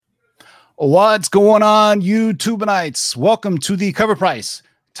What's going on, YouTubenites? Welcome to the Cover Price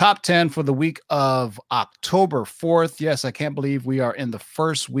Top 10 for the week of October 4th. Yes, I can't believe we are in the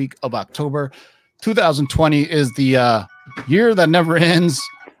first week of October. 2020 is the year that never ends.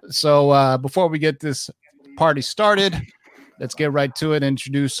 So before we get this party started, let's get right to it.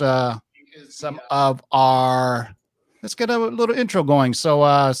 Introduce some of our... Let's get a little intro going.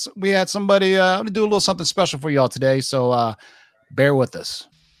 So we had somebody... I'm going to do a little something special for y'all today. So bear with us.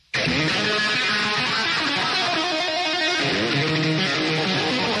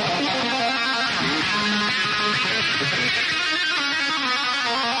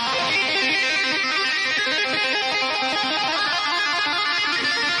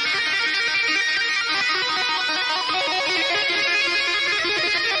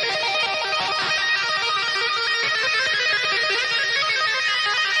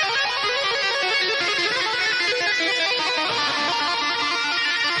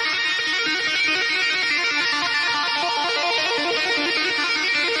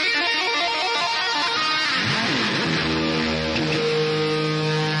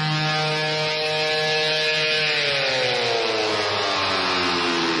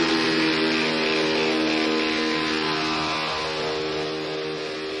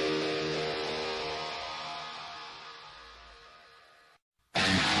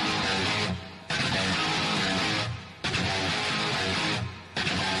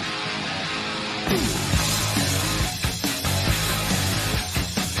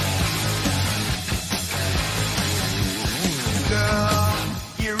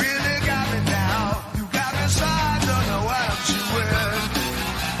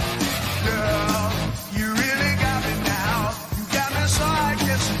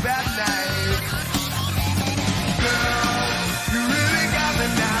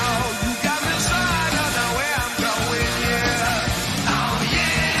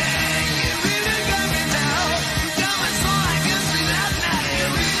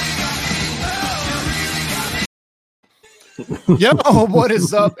 Yo, what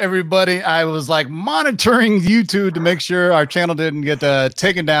is up, everybody? I was like monitoring YouTube to make sure our channel didn't get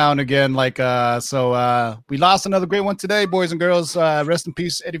taken down again. So we lost another great one today, boys and girls. Rest in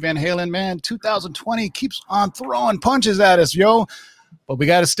peace, Eddie Van Halen. Man, 2020 keeps on throwing punches at us, yo. But we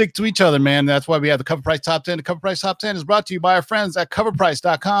got to stick to each other, man. That's why we have the Cover Price Top 10. The Cover Price Top 10 is brought to you by our friends at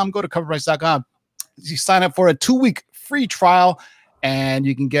coverprice.com. Go to coverprice.com. You sign up for a 2-week free trial, and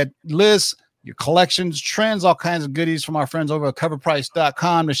you can get lists, your collections, trends, all kinds of goodies from our friends over at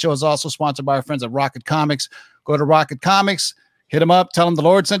coverprice.com. The show is also sponsored by our friends at Rocket Comics. Go to Rocket Comics, hit them up, tell them the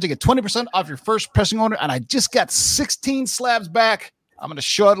Lord sent you, get 20% off your first pressing order. And I just got 16 slabs back. I'm going to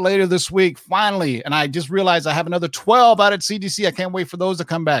show it later this week, finally. And I just realized I have another 12 out at CDC. I can't wait for those to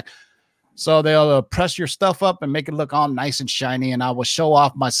come back. So they'll press your stuff up and make it look all nice and shiny. And I will show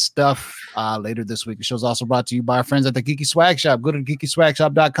off my stuff later this week. The show is also brought to you by our friends at the Geeky Swag Shop. Go to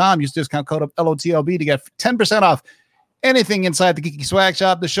geekyswagshop.com. Use discount code of LOTLB to get 10% off anything inside the Geeky Swag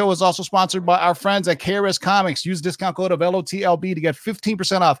Shop. The show is also sponsored by our friends at KRS Comics. Use discount code of LOTLB to get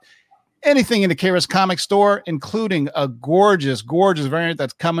 15% off anything in the KRS Comics store, including a gorgeous, gorgeous variant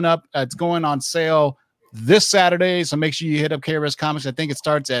that's coming up. It's going on sale this Saturday, so make sure you hit up KRS Comics. I think it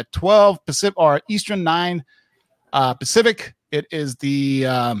starts at 12 Pacific or Eastern, 9 Pacific. It is the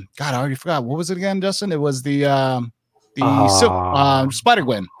God, I already forgot. What was it again, Justin? It was the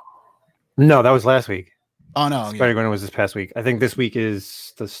Spider-Gwen. No, that was last week. Oh no, Spider-Gwen was this past week. I think this week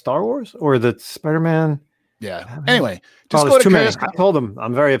is the Star Wars or the Spider-Man. Yeah. Anyway, just go to KRS. I told them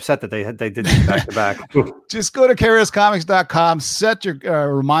I'm very upset that they did back to back. Just go to KRScomics.com. Set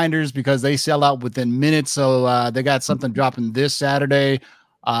your reminders because they sell out within minutes. So they got something dropping this Saturday.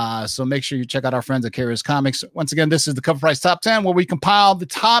 So make sure you check out our friends at KRS Comics. Once again, this is the Cover Price Top 10, where we compile the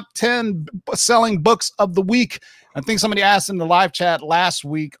top 10 selling books of the week. I think somebody asked in the live chat last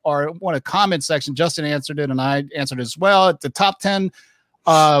week or one of the comment section. Justin answered it, and I answered it as well. It's the top 10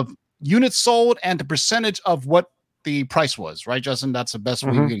 units sold and the percentage of what the price was, right, Justin? That's the best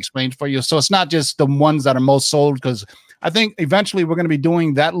way we can explain for you. So it's not just the ones that are most sold, because I think eventually we're going to be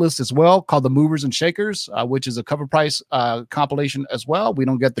doing that list as well, called the Movers and Shakers, which is a Cover Price compilation as well. We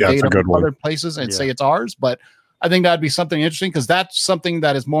don't get the data from other places and say it's ours, but I think that'd be something interesting, because that's something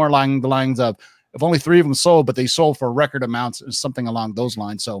that is more along the lines of, if only 3 of them sold, but they sold for record amounts, or something along those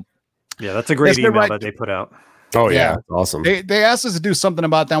lines. So yeah, that's a great email that they put out. Oh yeah, awesome. They asked us to do something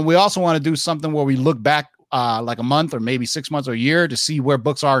about that. We also want to do something where we look back like a month or maybe 6 months or a year to see where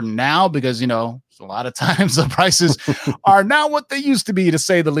books are now, because, you know, a lot of times the prices are not what they used to be, to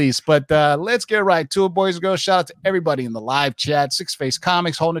say the least. But let's get right to it, boys and girls. Shout out to everybody in the live chat. Six Face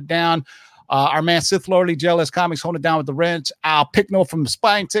Comics holding it down. Our man Sith Lord Lee Jealous Comics holding it down with the wrench. Al Picknell from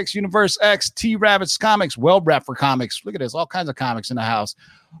Spine Ticks Universe X, T Rabbits Comics, Well Rap for Comics. Look at this, all kinds of comics in the house.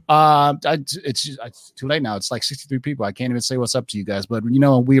 It's too late now. It's like 63 people. I can't even say what's up to you guys, but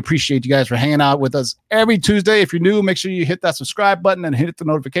we appreciate you guys for hanging out with us every Tuesday. If you're new, make sure you hit that subscribe button and hit the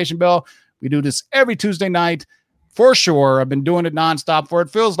notification bell. We do this every Tuesday night for sure. I've been doing it nonstop for it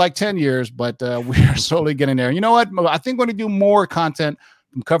feels like 10 years, but we are slowly getting there. You know what? I think we're going to do more content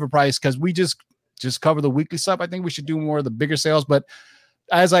from Cover Price because we just cover the weekly stuff. I think we should do more of the bigger sales. But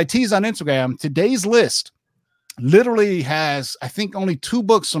as I tease on Instagram, today's list literally has, I think, only 2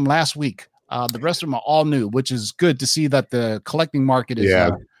 books from last week. The rest of them are all new, which is good to see that the collecting market is.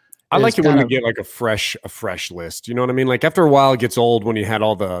 Yeah. I like it when we get like a fresh list. You know what I mean? Like after a while, it gets old when you had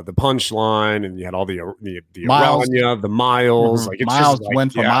all the punchline and you had all the Miles. Aranya, the Miles. Like it's Miles just like,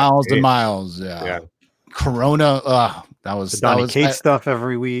 went from Miles to Miles. Yeah. Corona. That was the Donny Cates stuff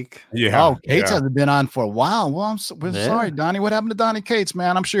every week. Yeah. Oh, Cates hasn't been on for a while. Well, we're sorry, Donnie. What happened to Donny Cates,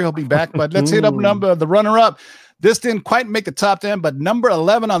 man? I'm sure he'll be back. But let's hit up the runner-up. This didn't quite make the top 10, but number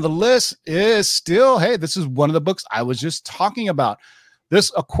 11 on the list is still, hey, this is one of the books I was just talking about. This,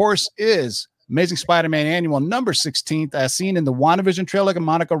 of course, is Amazing Spider-Man Annual number 16th, as seen in the WandaVision trailer.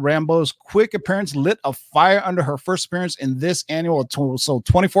 Monica Rambeau's quick appearance lit a fire under her first appearance in this annual. Sold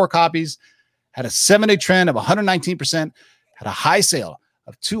 24 copies, had a 7-day trend of 119%, had a high sale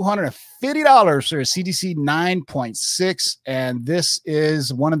of $250 for a CDC 9.6, and this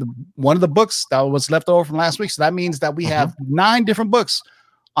is one of the books that was left over from last week. So that means that we have 9 different books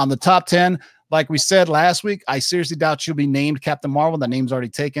on the top 10. Like we said last week, I seriously doubt she'll be named Captain Marvel. The name's already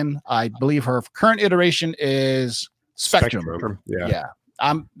taken. I believe her current iteration is Spectrum. Yeah.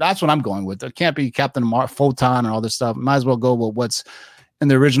 That's what I'm going with. It can't be Captain Photon and all this stuff. Might as well go with what's in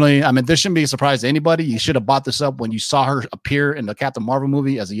the originally. I mean, this shouldn't be a surprise to anybody. You should have bought this up when you saw her appear in the Captain Marvel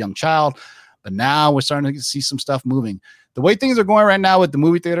movie as a young child. But now we're starting to see some stuff moving. The way things are going right now with the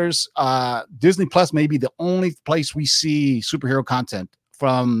movie theaters, Disney Plus may be the only place we see superhero content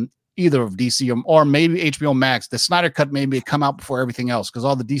from either of DC or maybe HBO Max. The Snyder Cut maybe come out before everything else because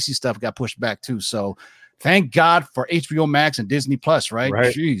all the DC stuff got pushed back too. So thank God for HBO Max and Disney Plus, right?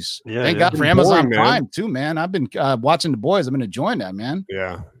 Jeez. Yeah, thank God for Amazon Prime too, man. I've been watching The Boys. I've been enjoying that, man.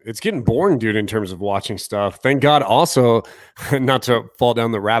 Yeah, it's getting boring, dude, in terms of watching stuff. Thank God also, not to fall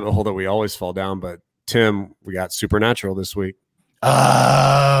down the rabbit hole that we always fall down, but Tim, we got Supernatural this week.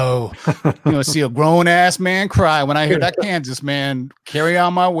 Oh, see a grown ass man cry when I hear that Kansas man Carry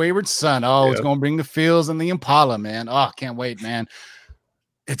On My Wayward Son. Oh, It's going to bring the feels and the Impala, man. Oh, can't wait, man.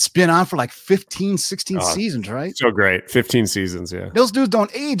 It's been on for like 15, 16 seasons, right? So great. 15 seasons. Yeah. Those dudes don't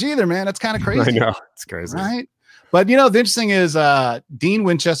age either, man. That's kind of crazy. I know. It's crazy. Right. But the interesting is Dean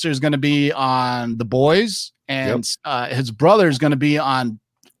Winchester is going to be on The Boys and his brother is going to be on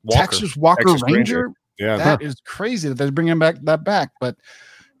Texas Ranger. Yeah, that is crazy that they're bringing that back. But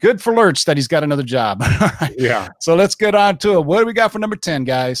good for Lurch that he's got another job. Yeah. So let's get on to it. What do we got for number 10,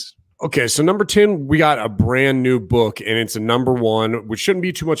 guys? Okay, so number 10, we got a brand new book, and it's a number 1, which shouldn't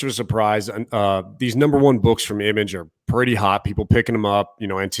be too much of a surprise. These number 1 books from Image are pretty hot. People picking them up,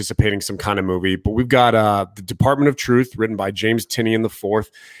 anticipating some kind of movie. But we've got The Department of Truth, written by James Tynion IV.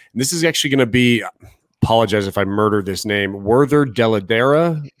 And this is actually going to be, apologize if I murder this name, Werther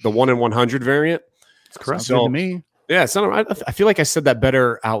Dell'Edera, the 1 in 100 variant. That's correct. Sounds good to me. Yeah, I feel like I said that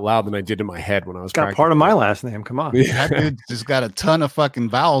better out loud than I did in my head when I was. Got part of my last name. Come on, that dude just got a ton of fucking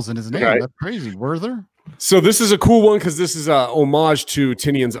vowels in his name. Right. That's crazy, Werther. So this is a cool one because this is a homage to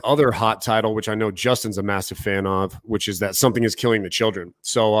Tynion's other hot title, which I know Justin's a massive fan of, which is that Something Is Killing the Children.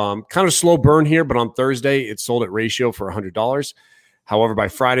 So kind of slow burn here, but on Thursday it sold at Ratio for $100. However, by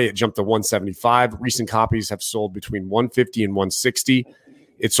Friday it jumped to $175. Recent copies have sold between $150 and $160.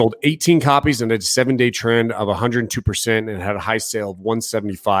 It sold 18 copies and had a 7-day trend of 102% and had a high sale of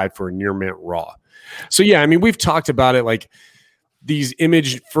 $175 for a near mint raw. So, yeah, I mean, we've talked about it. Like these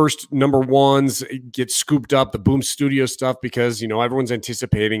Image first number 1s get scooped up, the Boom Studio stuff, because, everyone's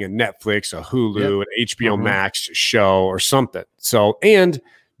anticipating a Netflix, a Hulu, an HBO Max show or something. So, and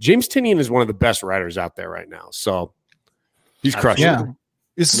James Tynion is one of the best writers out there right now. So he's crushing it.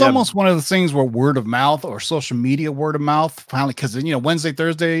 It's almost one of the things where word of mouth or social media word of mouth finally, because Wednesday,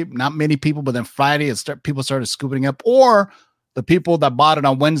 Thursday, not many people, but then Friday, people started scooping up, or the people that bought it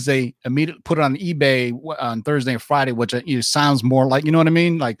on Wednesday immediately put it on eBay on Thursday and Friday, which sounds more like, you know what I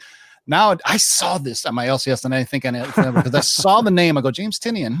mean? Like now I saw this at my LCS and I think because I saw the name, I go, James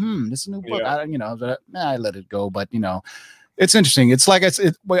Tynion, this is a new book. I let it go, but it's interesting. It's like it's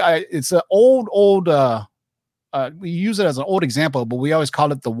an old we use it as an old example, but we always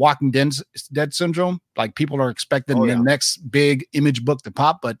call it the Walking Dead syndrome. Like people are expecting the next big Image book to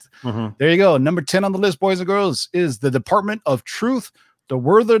pop, but there you go. Number 10 on the list, boys and girls, is the Department of Truth, the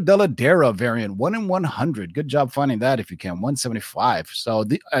Werther Dell'Edera variant, 1 in 100. Good job finding that if you can. 175. So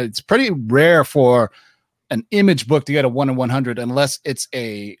it's pretty rare for an Image book to get a 1 in 100 unless it's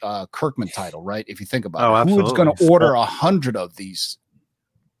a Kirkman title, right? If you think about it, who's going to order 100 of these?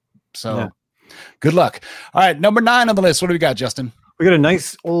 So good luck. All right, number 9 on the list. What do we got, Justin? We got a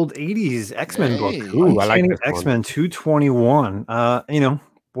nice old 80s X-Men book. Ooh, I like X-Men 221.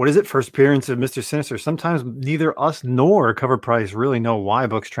 What is it? First appearance of Mr. Sinister. Sometimes neither us nor Cover Price really know why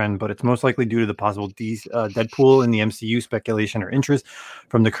books trend, but it's most likely due to the possible Deadpool in the MCU speculation or interest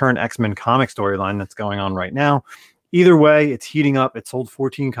from the current X-Men comic storyline that's going on right now. Either way, it's heating up. It sold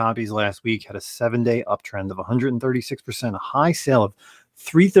 14 copies last week, had a 7-day uptrend of 136%, a high sale of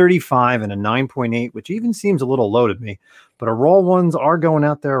 335 and a 9.8, which even seems a little low to me. But our raw ones are going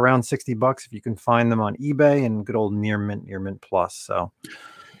out there around $60 if you can find them on eBay and good old Near Mint Plus. So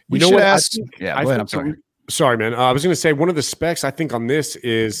we should ask. I'm sorry, man. I was going to say one of the specs I think on this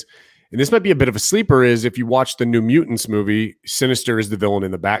is, and this might be a bit of a sleeper, is if you watch the New Mutants movie, Sinister is the villain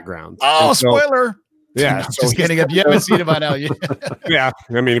in the background. Oh, spoiler. Yeah, so just kidding. If you haven't seen it by now, yeah.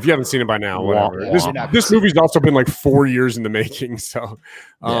 I mean, if you haven't seen it by now, whatever. This movie's also been like 4 years in the making. So,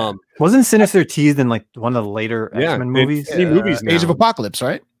 wasn't Sinister teased in like one of the later X-Men movies? Movies now. Age of Apocalypse,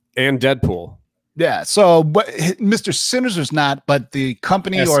 right? And Deadpool. Yeah. So, but Mr. Sinister's not, but the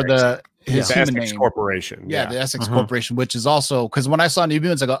company Essex. or the Essex name. Corporation. Yeah, the Essex Corporation, which is also, because when I saw New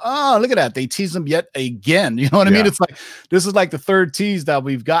Mutants, I go, oh, look at that. They tease them yet again. You know what I mean? It's like, this is like the third tease that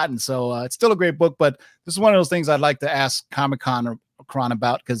we've gotten. So it's still a great book, but this is one of those things I'd like to ask Comic-Con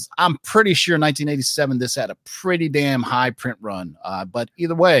about, because I'm pretty sure 1987, this had a pretty damn high print run. But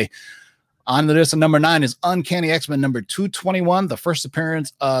either way, on the list of number 9 is Uncanny X-Men number 221, the first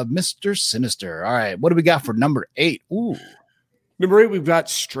appearance of Mr. Sinister. All right, what do we got for number 8? Ooh. Number 8, we've got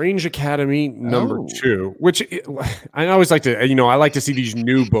Strange Academy number 2, which I always like to, I like to see these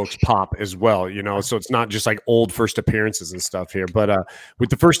new books pop as well, so it's not just like old first appearances and stuff here. But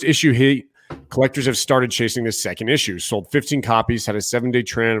with the first issue hit, collectors have started chasing this second issue. Sold 15 copies, had a 7-day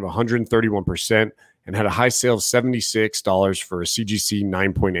trend of 131%, and had a high sale of $76 for a CGC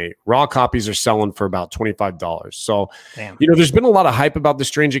 9.8. Raw copies are selling for about $25. So, there's been a lot of hype about the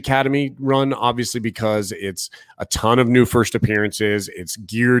Strange Academy run, obviously, because it's a ton of new first appearances. It's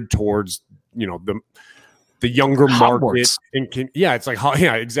geared towards, the younger market. It's like,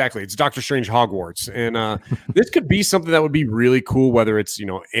 exactly. It's Doctor Strange Hogwarts. And this could be something that would be really cool, whether it's,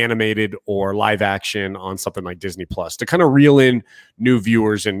 animated or live action on something like Disney Plus, to kind of reel in new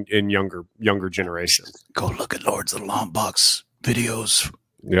viewers and younger generations. Go look at Lords of the Long Box videos.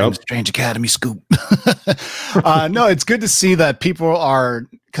 Yep. Strange Academy scoop. No, it's good to see that people are,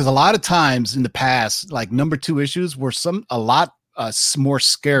 because a lot of times in the past, like number 2 issues were a lot more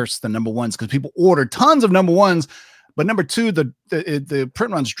scarce than number 1s, because people ordered tons of number 1s, but number 2, the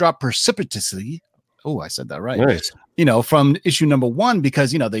print runs dropped precipitously. Oh, I said that right. Nice. From issue number 1,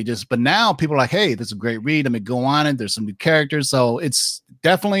 because but now people are like, hey, this is a great read. Let me go on it. There's some new characters. So it's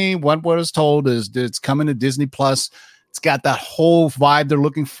definitely what was told is it's coming to Disney Plus. It's got that whole vibe they're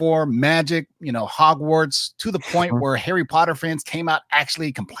looking for, magic, Hogwarts, to the point where Harry Potter fans came out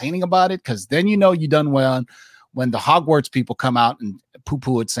actually complaining about it, because then you done well when the Hogwarts people come out and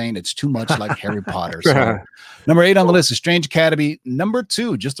poo-poo it, saying it's too much like Harry Potter. So number 8 on the list is Strange Academy. Number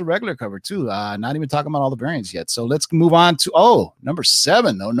 2, just a regular cover too. Not even talking about all the variants yet. So let's move on to number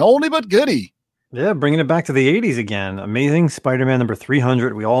 7. No oldie but goodie. Yeah, bringing it back to the 80s again. Amazing Spider-Man number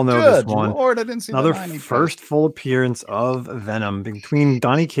 300. We all know this one. Lord, I didn't see another first full appearance of Venom. Between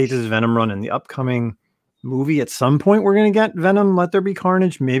Donny Cates' Venom run and the upcoming movie, at some point we're going to get Venom Let There Be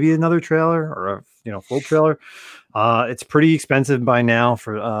Carnage, maybe another trailer or a full trailer. It's pretty expensive by now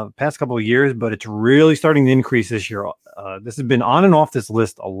for past couple of years, but it's really starting to increase this year. This has been on and off this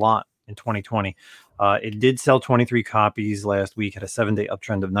list a lot in 2020. It did sell 23 copies last week, had a 7-day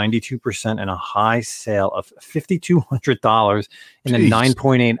uptrend of 92% and a high sale of $5,200 in a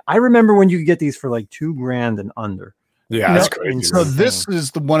 9.8. I remember when you could get these for like $2,000 and under. Yeah, that's crazy. So this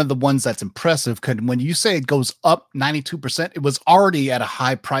is one of the ones that's impressive, because when you say it goes up 92%, it was already at a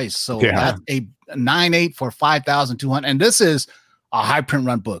high price. So that's a 9.8 for $5,200, and this is a high print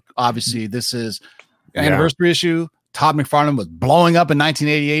run book. Obviously, this is anniversary issue. Todd McFarlane was blowing up in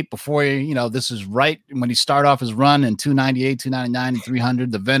 1988 before, this is right when he started off his run in 298, 299, and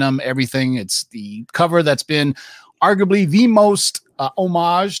 300, the Venom, everything. It's the cover that's been arguably the most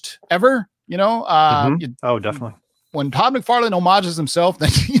homaged ever, Oh, definitely. when Todd McFarlane homages himself, then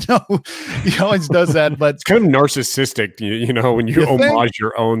he always does that. But it's kind of narcissistic, when you homage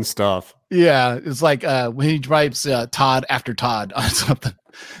your own stuff. Yeah, it's like when he writes Todd after Todd on something.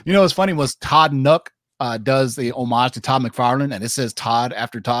 What's funny was Todd Nook does the homage to Todd McFarlane, and it says Todd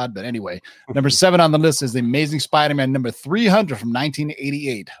after Todd. But anyway, number 7 on the list is The Amazing Spider-Man number 300 from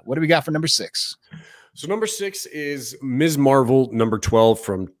 1988. What do we got for number 6? So number 6 is Ms. Marvel number 12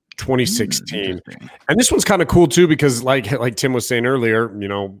 from 2016. And this one's kind of cool too, because like Tim was saying earlier,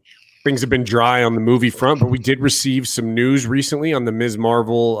 things have been dry on the movie front, but we did receive some news recently on the Ms.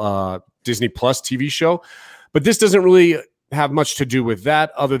 Marvel Disney Plus TV show. But this doesn't really have much to do with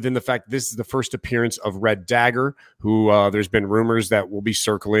that, other than the fact this is the first appearance of Red Dagger, who there's been rumors that will be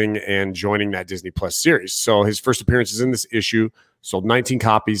circling and joining that Disney Plus series. So his first appearance is in this issue, sold 19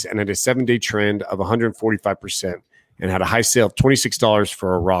 copies, and had a 7-day trend of 145%, and had a high sale of $26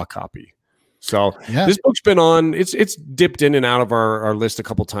 for a raw copy. So this book's been on. It's dipped in and out of our list a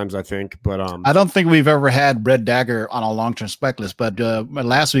couple times, I think. But I don't think we've ever had Red Dagger on a long-term spec list. But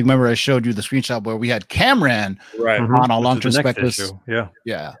last week, remember I showed you the screenshot where we had Cameron on a long-term spec list.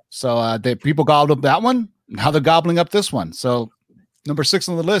 Yeah. So the people gobbled up that one. Now they're gobbling up this one. So number 6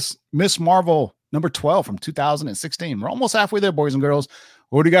 on the list, Miss Marvel number 12 from 2016. We're almost halfway there, boys and girls.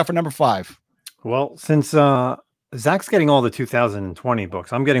 What do you got for number 5? Well, since Zach's getting all the 2020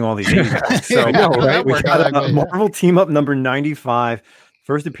 books, I'm getting all these. So I know, right? We got Marvel Team Up number 95,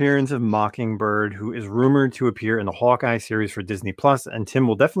 first appearance of Mockingbird, who is rumored to appear in the Hawkeye series for Disney Plus. And Tim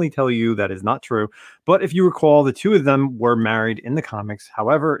will definitely tell you that is not true. But if you recall, the two of them were married in the comics.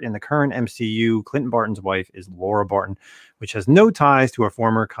 However, in the current MCU, Clinton Barton's wife is Laura Barton, which has no ties to her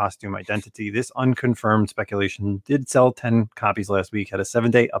former costume identity. This unconfirmed speculation did sell 10 copies last week, had a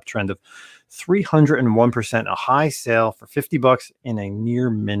 7-day uptrend of 301%, a high sale for $50 in a near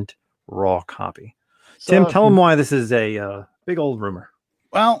mint raw copy. So, Tim, tell them why this is a big old rumor.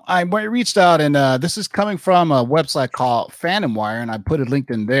 Well, I reached out, and this is coming from a website called Phantom Wire, and I put it linked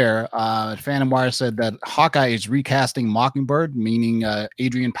in there. Phantom Wire said that Hawkeye is recasting Mockingbird, meaning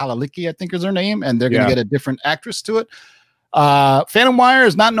Adrienne Palicki, I think is her name, and they're going to get a different actress to it. Phantom Wire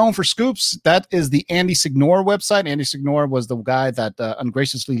is not known for scoops. That is the Andy Signore website. Andy Signore was the guy that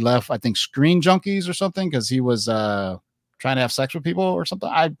ungraciously left, I think, Screen Junkies or something, because he was trying to have sex with people or something.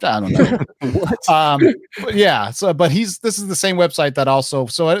 I don't know. What? Yeah. So, but this is the same website that also.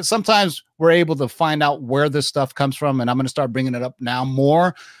 So sometimes we're able to find out where this stuff comes from, and I'm going to start bringing it up now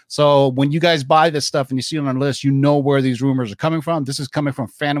more. So when you guys buy this stuff and you see it on the list, you know where these rumors are coming from. This is coming from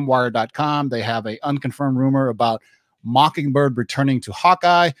PhantomWire.com. They have a unconfirmed rumor about Mockingbird returning to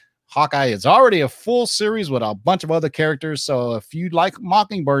Hawkeye. Hawkeye is already a full series with a bunch of other characters. So if you like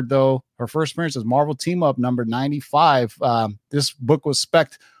Mockingbird, though, her first appearance is Marvel Team Up number 95. This book was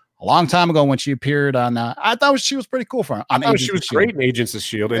spec'd a long time ago when she appeared on. I thought she was pretty cool for her. I thought she was great in Agents of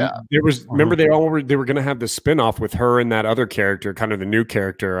S.H.I.E.L.D. And there was, remember, they were going to have the spinoff with her and that other character, kind of the new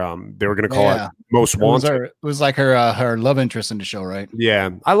character. They were going to call it Most Wanted. It was like her love interest in the show, right? Yeah,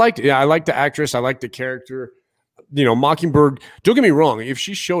 I liked the actress. I liked the character. Mockingbird, don't get me wrong. If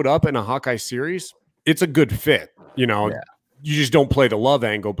she showed up in a Hawkeye series, it's a good fit. You just don't play the love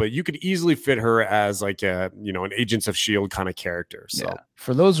angle, but you could easily fit her as like an Agents of S.H.I.E.L.D. kind of character. So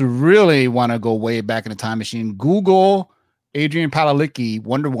for those who really want to go way back in the time machine, Google Adrienne Palicki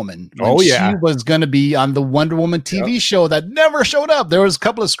Wonder Woman. She was going to be on the Wonder Woman TV show that never showed up. There was a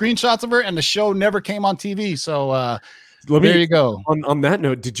couple of screenshots of her, and the show never came on TV. So, there you go. On that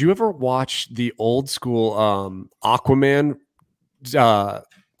note, did you ever watch the old school Aquaman? The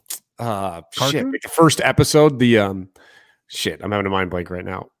first episode. The I'm having a mind blank right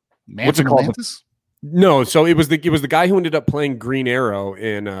now. What's it called? Atlantis? No, so it was the guy who ended up playing Green Arrow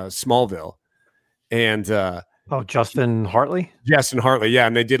in Smallville, and Justin Hartley. Justin Hartley, yeah,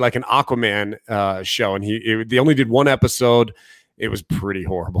 and they did like an Aquaman show, and they only did one episode. It was pretty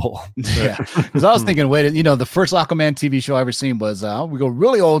horrible. Yeah, because I was thinking, the first Aquaman TV show I ever seen was we go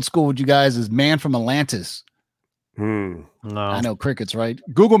really old school with you guys is Man from Atlantis. No, I know crickets, right?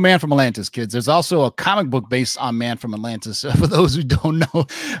 Google Man from Atlantis, kids. There's also a comic book based on Man from Atlantis. For those who don't know,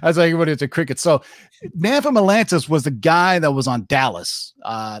 I tell everybody it's a cricket. So, Man from Atlantis was the guy that was on Dallas,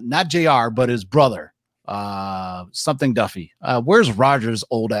 not JR, but his brother. Something Duffy. Where's Roger's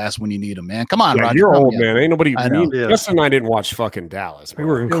old ass when you need him, man? Come on, Roger. You're old, man. Ain't nobody. Justin and I didn't watch fucking Dallas. We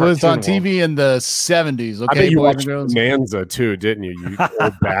were. It was on TV in the 70s. Okay, I bet you watched Bonanza too, didn't you? You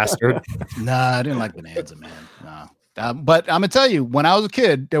old bastard. Nah, I didn't like Bonanza, man. No. But I'm gonna tell you, when I was a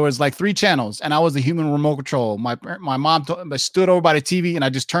kid, there was like 3 channels, and I was the human remote control. My mom I stood over by the TV, and I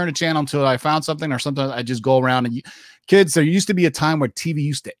just turned the channel until I found something, or sometimes I just go around. And kids, there used to be a time where TV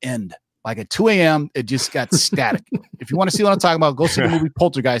used to end. Like at 2 a.m., it just got static. If you want to see what I'm talking about, go see the movie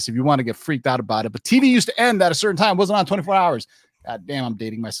Poltergeist if you want to get freaked out about it. But TV used to end at a certain time. It wasn't on 24 hours. God damn, I'm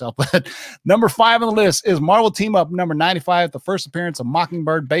dating myself. But number 5 on the list is Marvel Team Up number 95, the first appearance of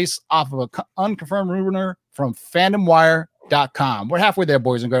Mockingbird based off of an unconfirmed rumor from FandomWire.com. We're halfway there,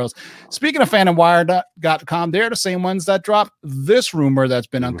 boys and girls. Speaking of FandomWire.com, they're the same ones that dropped this rumor that's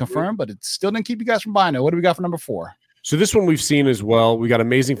been unconfirmed, but it still didn't keep you guys from buying it. What do we got for number 4? So this one we've seen as well. We got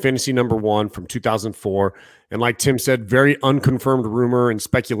Amazing Fantasy number 1 from 2004. And like Tim said, very unconfirmed rumor and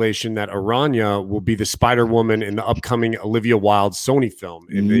speculation that Aranya will be the Spider-Woman in the upcoming Olivia Wilde Sony film.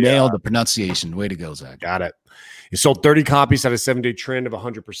 Nailed the pronunciation. Way to go, Zach. Got it. It sold 30 copies, had a 7-day trend of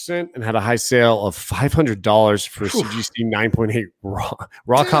 100%, and had a high sale of $500 for CGC 9.8.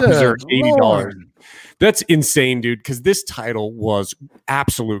 Raw copies are $80. Lord. That's insane, dude, because this title was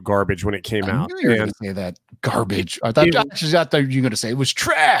absolute garbage when it came out. You were going to say that garbage. I thought you were going to say it was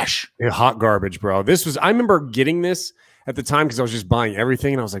trash. Hot garbage, bro. I remember getting this at the time because I was just buying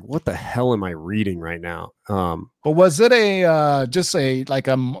everything, and I was like, "What the hell am I reading right now?" But was it just like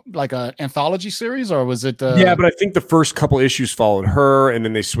a anthology series, or was it? Yeah, but I think the first couple issues followed her, and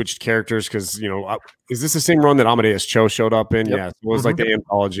then they switched characters because is this the same run that Amadeus Cho showed up in? Yep. Yeah, so it was like the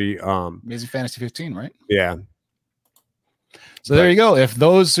anthology. Amazing Fantasy 15, right? Yeah. So there you go. If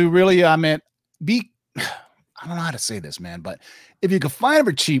those who really, I don't know how to say this, man, but if you can find it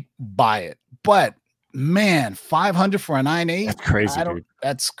for cheap, buy it. But man, $500 for a 9.8. That's crazy, dude.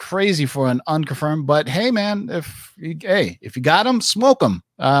 That's crazy for an unconfirmed. But hey, man, if you got them, smoke them.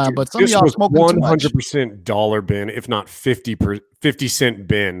 But some of y'all smoking 100% dollar bin, if not 50-cent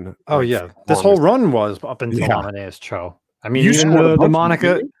bin. Oh yeah, this whole run was up until Amadeus Cho. I mean, you even the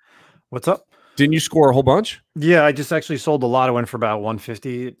Monica. What's up? Didn't you score a whole bunch? Yeah, I just actually sold a lot. I went for about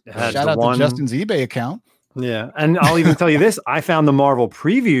 150. Shout out to Justin's eBay account. Yeah, and I'll even tell you this. I found the Marvel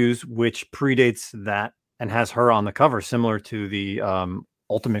previews, which predates that and has her on the cover, similar to the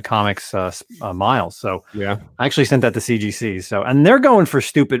Ultimate Comics Miles. So yeah, I actually sent that to CGC. So, and they're going for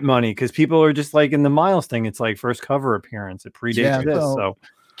stupid money because people are just like in the Miles thing. It's like first cover appearance. It predates this. So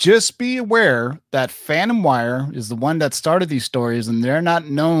just be aware that Phantom Wire is the one that started these stories, and they're not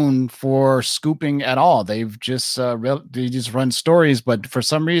known for scooping at all. They've just they just run stories, but for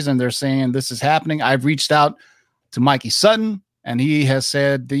some reason they're saying this is happening. I've reached out to Mikey Sutton, and he has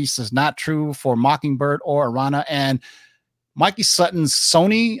said this is not true for Mockingbird or Arana. And Mikey Sutton's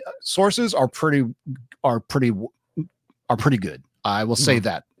Sony sources are pretty good. I will say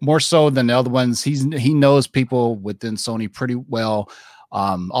that more so than the other ones. He knows people within Sony pretty well.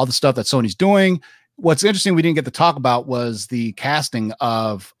 All the stuff that Sony's doing. What's interesting we didn't get to talk about was the casting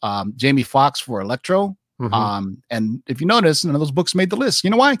of Jamie Foxx for Electro. And if you notice, none of those books made the list. You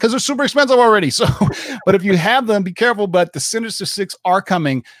know why? Because they're super expensive already. So, but if you have them, be careful. But the Sinister Six are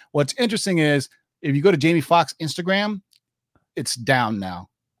coming. What's interesting is if you go to Jamie Foxx Instagram, it's down now.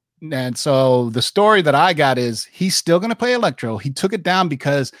 And so the story that I got is he's still going to play Electro. He took it down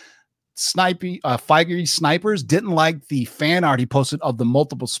because Feige Snipers didn't like the fan art he posted of the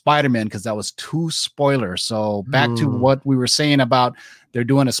multiple Spider-Man because that was too spoiler. So back to what we were saying about they're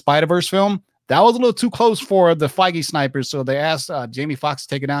doing a Spider-Verse film. That was a little too close for the Feige Snipers. So they asked Jamie Foxx to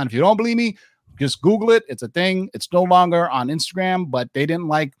take it down. If you don't believe me, just Google it. It's a thing. It's no longer on Instagram, but they didn't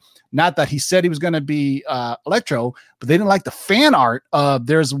like, not that he said he was going to be Electro, but they didn't like the fan art.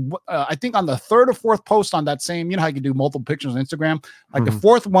 There's, I think on the third or fourth post on that same, you know how you can do multiple pictures on Instagram? Like the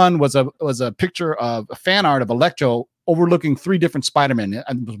fourth one was a picture of a fan art of Electro overlooking 3 different Spider-Men.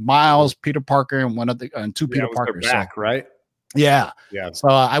 And it was Miles, Peter Parker, and two Peter Parkers. Right? Yeah. Yeah. So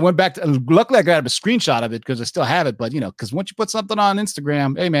I went back to, luckily I got a screenshot of it because I still have it, but because once you put something on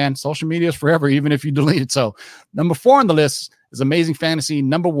Instagram, hey man, social media is forever, even if you delete it. So number 4 on the list is Amazing Fantasy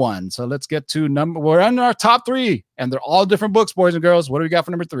number 1. So let's get to we're on our top 3 and they're all different books, boys and girls. What do we got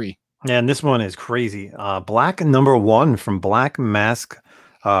for number 3? Yeah, and this one is crazy. Black number 1 from Black Mask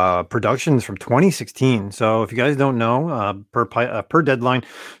Productions from 2016. So if you guys don't know, per Deadline,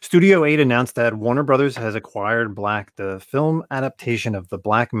 Studio 8 announced that Warner Brothers has acquired Black, the film adaptation of the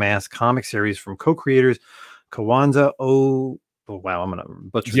Black Mask comic series from co-creators Kwanzaa I'm gonna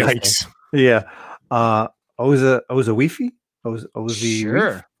butcher this name. Yeah, Ozawifi.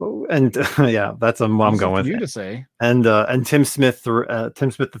 Sure. And yeah, that's what I'm going with. You to say. And Tim Smith III.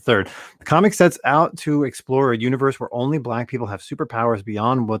 The comic sets out to explore a universe where only Black people have superpowers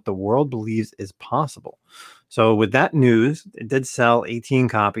beyond what the world believes is possible. So with that news, it did sell 18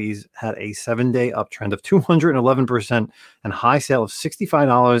 copies, had a 7-day uptrend of 211% and high sale of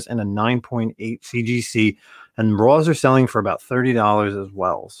 $65 and a 9.8 CGC. And Raws are selling for about $30 as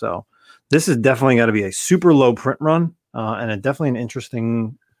well. So this is definitely got to be a super low print run. And definitely an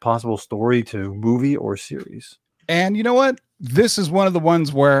interesting possible story to movie or series. And you know what? This is one of the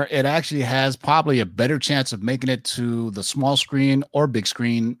ones where it actually has probably a better chance of making it to the small screen or big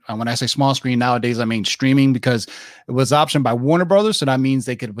screen. And when I say small screen nowadays, I mean streaming, because it was optioned by Warner Brothers. So that means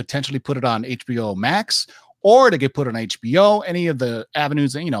they could potentially put it on HBO Max, or they could put it on HBO, any of the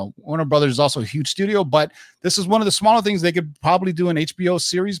avenues. You know, Warner Brothers is also a huge studio, but this is one of the smaller things they could probably do an HBO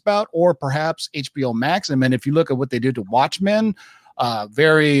series about, or perhaps HBO Max. And then if you look at what they did to Watchmen,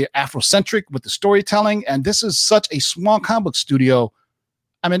 very Afrocentric with the storytelling. And this is such a small comic book studio.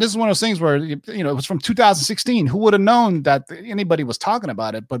 I mean, this is one of those things where, you know, it was from 2016. Who would have known that anybody was talking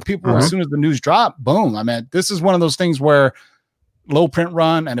about it? But people, as soon as the news dropped, boom. I mean, this is one of those things where low print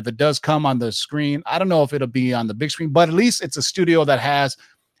run. And if it does come on the screen, I don't know if it'll be on the big screen, but at least it's a studio that has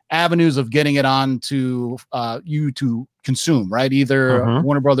avenues of getting it on to you to consume, right? Either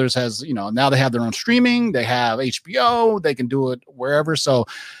Warner Brothers has, you know, now they have their own streaming, they have HBO, they can do it wherever. So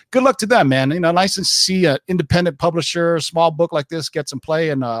good luck to them, man. You know, nice to see an independent publisher, small book like this get some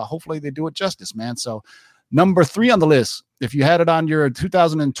play, and hopefully they do it justice, man. So number 3 on the list, if you had it on your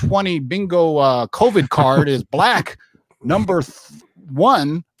 2020 bingo COVID card, is Black. Number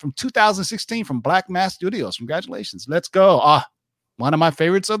 1 from 2016 from Black Mass Studios. Congratulations. Let's go. One of my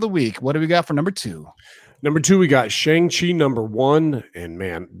favorites of the week. What do we got for number 2? Number 2, we got Shang-Chi number 1. And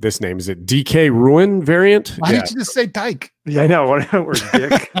man, this name, is it DK Ruin variant? Why did you just say Dyke? Yeah, I know. Or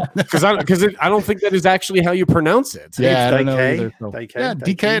Dick. Because I don't think that is actually how you pronounce it. Yeah, I don't know Dyke. either, so. Dyke. Yeah,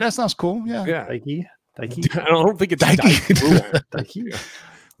 DK, that sounds cool. Yeah. Dyke. I don't think it's Dyke. Dyke.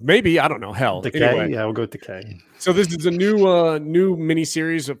 Maybe, I don't know. Hell. Decay. Anyway. Yeah, we'll go with Decay. So this is a new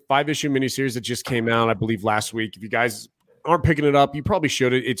miniseries, a 5-issue miniseries that just came out, I believe, last week. If you guys aren't picking it up, you probably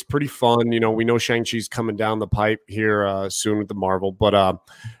should. It's pretty fun. You know, we know Shang-Chi's coming down the pipe here soon with the Marvel, but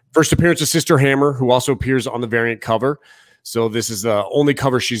first appearance of Sister Hammer, who also appears on the variant cover. So this is the only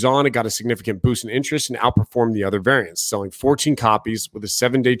cover she's on. It got a significant boost in interest and outperformed the other variants, selling 14 copies with a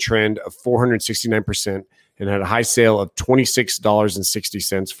 7-day trend of 469% and had a high sale of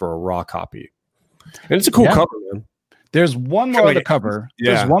 $26.60 for a raw copy. And it's a cool cover, man. There's one more of the cover.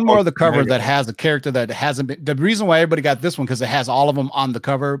 Yeah. There's one more of the cover that has a character that hasn't been. The reason why everybody got this one, because it has all of them on the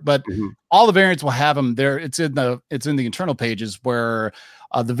cover, but all the variants will have them there. It's in the internal pages where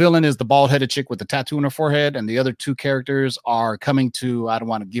the villain is the bald-headed chick with the tattoo on her forehead, and the other 2 characters are coming to. I don't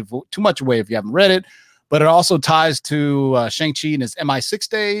want to give too much away if you haven't read it, but it also ties to Shang-Chi and his MI6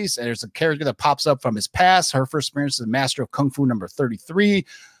 days. And there's a character that pops up from his past. Her first appearance is Master of Kung Fu number 33.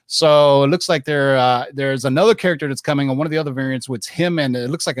 So it looks like there's another character that's coming on one of the other variants with him, and it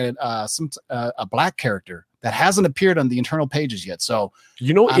looks like a black character that hasn't appeared on the internal pages yet. So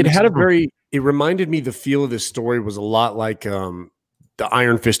you know, it reminded me, the feel of this story was a lot like the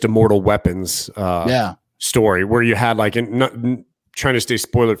Iron Fist Immortal Weapons story, where you had like not trying to stay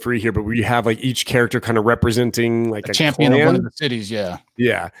spoiler free here, but where you have like each character kind of representing like a champion clan. of one of the cities. Yeah.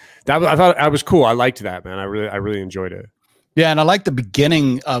 I thought I was cool. I liked that, man. I really enjoyed it. Yeah, and I like the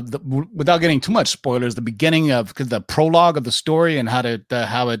beginning of without getting too much spoilers, the beginning of the prologue of the story and how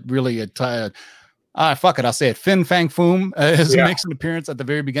it really fuck it, I'll say it. Fin Fang Foom makes an appearance at the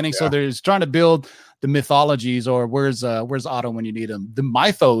very beginning. Yeah. So there's trying to build the mythologies, or where's Otto when you need him, the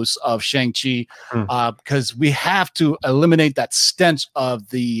mythos of Shang-Chi, because we have to eliminate that stench of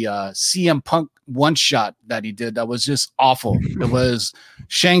the CM Punk one shot that he did that was just awful. It was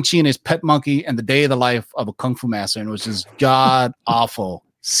Shang-Chi and his pet monkey and the day of the life of a kung fu master, and it was just god awful.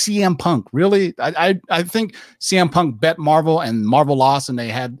 CM Punk, really? I think CM Punk bet Marvel and Marvel lost, and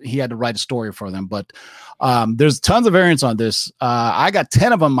he had to write a story for them. But there's tons of variants on this. I got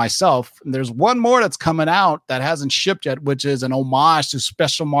 10 of them myself. And there's one more that's coming out that hasn't shipped yet, which is an homage to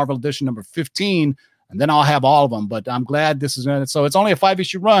Special Marvel Edition number 15. And then I'll have all of them. But I'm glad this is in it. So it's only a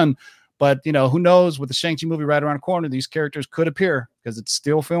 5-issue run. But, you know, who knows, with the Shang-Chi movie right around the corner, these characters could appear because it's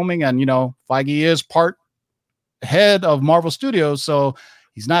still filming. And, you know, Feige is part head of Marvel Studios. So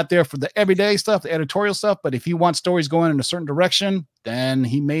he's not there for the everyday stuff, the editorial stuff. But if he wants stories going in a certain direction, then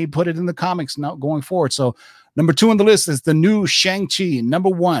he may put it in the comics now going forward. So number 2 on the list is the new Shang-Chi, number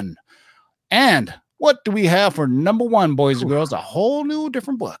 1. And what do we have for number 1, boys and girls? A whole new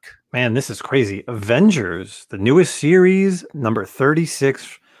different book. Man, this is crazy. Avengers, the newest series, number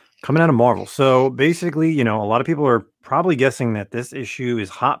 36, coming out of Marvel. So basically, you know, a lot of people are probably guessing that this issue is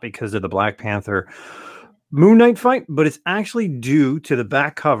hot because of the Black Panther Moon Knight fight, but it's actually due to the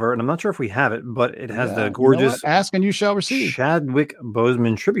back cover, and I'm not sure if we have it, but it has the gorgeous Ask and you shall receive Chadwick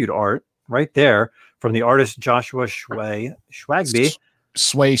Boseman tribute art right there from the artist Joshua Swagby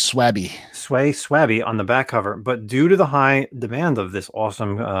on the back cover. But due to the high demand of this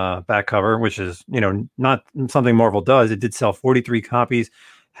awesome back cover, which is, you know, not something Marvel does, it did sell 43 copies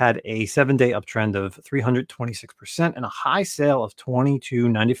had a 7-day uptrend of 326% and a high sale of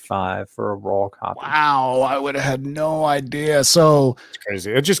 $22.95 for a raw copy. Wow, I would have had no idea. So It's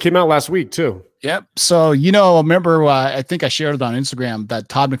crazy. It just came out last week too. Yep. So, remember, I think I shared it on Instagram that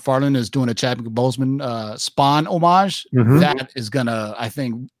Todd McFarlane is doing a Chadwick Boseman Spawn homage. Mhm. That is going to, I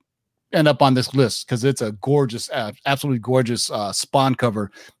think, end up on this list because it's a gorgeous, absolutely gorgeous Spawn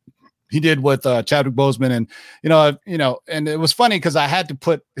cover he did with Chadwick Boseman. And, and it was funny because I had to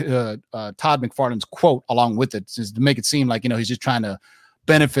put Todd McFarlane's quote along with it just to make it seem like, he's just trying to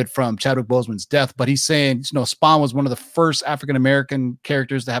benefit from Chadwick Boseman's death, but he's saying, Spawn was one of the first African-American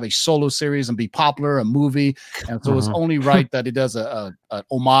characters to have a solo series and be popular, a movie. And so it's only right that he does a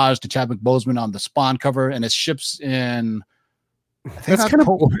homage to Chadwick Boseman on the Spawn cover, and it ships in. That's kind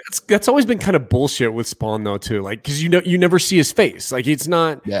of that's always been kind of bullshit with Spawn though too. Like, cause you never see his face. Like it's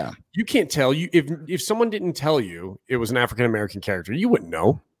not, you can't tell you if someone didn't tell you it was an African-American character, you wouldn't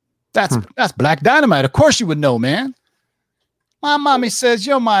know. That's Black Dynamite. Of course you would know, man. My mommy says,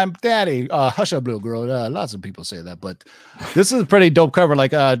 "Yo, my daddy." Hush up, little girl. Lots of people say that, but this is a pretty dope cover.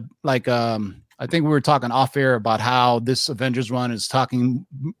 I think we were talking off air about how this Avengers run is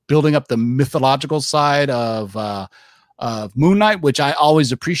building up the mythological side of Moon Knight, which I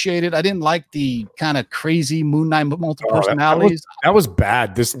always appreciated. I didn't like the kind of crazy Moon Knight multiple personalities. That was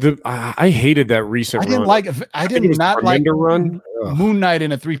bad. I hated that recent. I did not like run. Moon Knight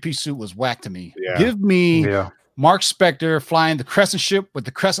in a 3-piece suit was whack to me. Yeah. Give me. Yeah. Mark Spector flying the Crescent ship with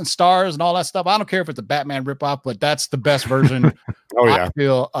the Crescent stars and all that stuff. I don't care if it's a Batman ripoff, but that's the best version I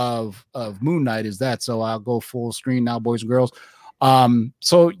feel of Moon Knight is that. So I'll go full screen now, boys and girls.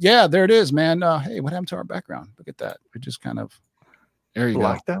 So yeah, there it is, man. Hey, what happened to our background? Look at that. We just kind of, there you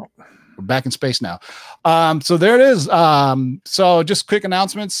go. We're back in space now. So there it is. So just quick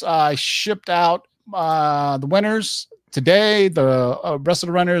announcements. I shipped out the winners today, the rest of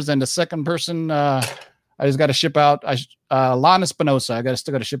the runners, and the second person, I just got to ship out Lana Espinosa.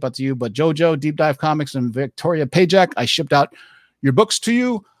 Still got to ship out to you. But JoJo, Deep Dive Comics, and Victoria Pajak, I shipped out your books to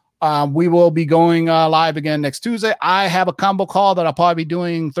you. We will be going live again next Tuesday. I have a combo call that I'll probably be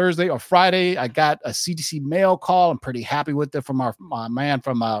doing Thursday or Friday. I got a CTC mail call. I'm pretty happy with it from our man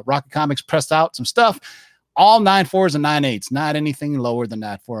from Rocket Comics. Pressed out some stuff. All 9.4s and 9.8s. Not anything lower than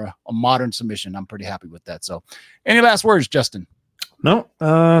that for a modern submission. I'm pretty happy with that. So any last words, Justin? No,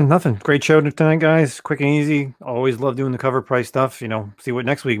 nothing. Great show tonight, guys. Quick and easy. Always love doing the cover price stuff. See what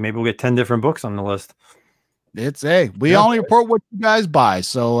next week. Maybe we'll get 10 different books on the list. We only report what you guys buy.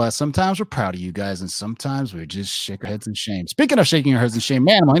 So sometimes we're proud of you guys, and sometimes we just shake our heads in shame. Speaking of shaking our heads in shame,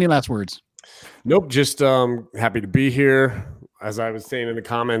 man, any last words? Nope. Just happy to be here. As I was saying in the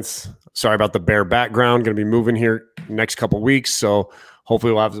comments, sorry about the bare background. Going to be moving here next couple weeks, so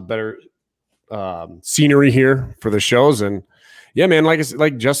hopefully we'll have a better scenery here for the shows. And yeah, man,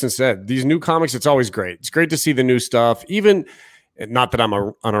 like Justin said, these new comics, it's always great. It's great to see the new stuff. Even not that I'm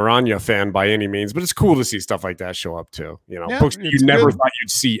an Aranya fan by any means, but it's cool to see stuff like that show up too. Books you never thought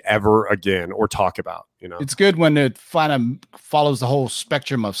you'd see ever again or talk about. It's good when it kind of follows the whole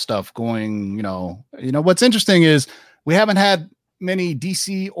spectrum of stuff going. What's interesting is we haven't had many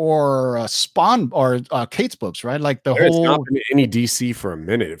DC or Spawn or Kate's books, right? Like There's not been any DC for a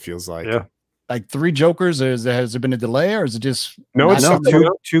minute. It feels like. Yeah. Like 3 Jokers, has there been a delay, or is it just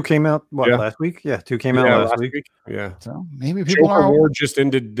two came out last week? Yeah, 2 came out last week. Yeah, so maybe people Joker War just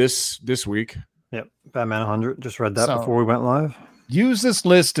ended this week. Yep, Batman 100 just read that before we went live. Use this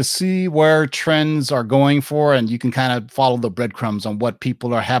list to see where trends are going for, and you can kind of follow the breadcrumbs on what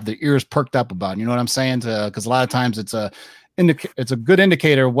people have their ears perked up about. You know what I'm saying? Because a lot of times it's a good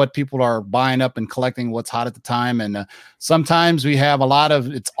indicator of what people are buying up and collecting, what's hot at the time. And sometimes we have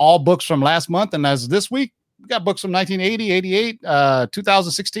it's all books from last month. And as this week, we got books from 1980, 88,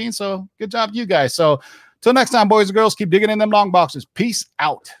 2016. So good job, you guys. So till next time, boys and girls, keep digging in them long boxes. Peace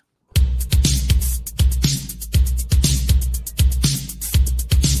out.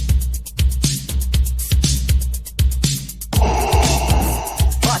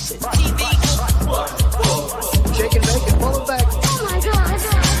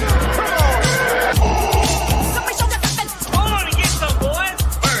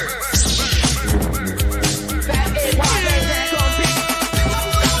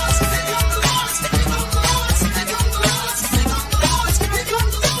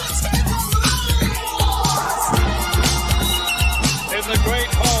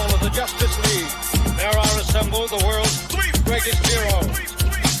 The world's 3 greatest heroes,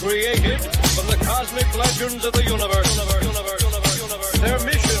 created from the cosmic legends of the universe. Their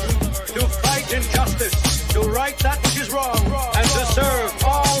mission, to fight injustice, to right that which is wrong, and to serve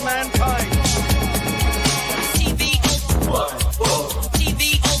all mankind. TV.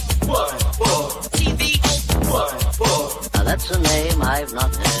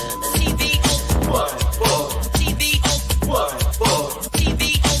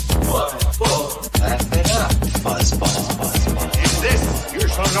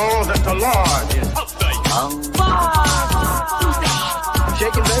 Know that the Lord is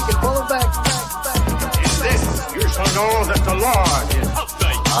Shake and bake and pull it back. In this you shall know that the Lord is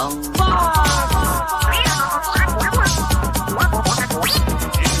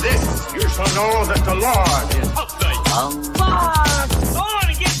In this you shall know that the Lord is Go on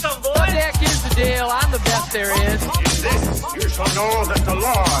and get some, boy. What the heck is the deal? I'm the best there is. In this you shall know that the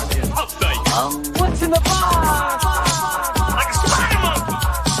Lord is What's in the box?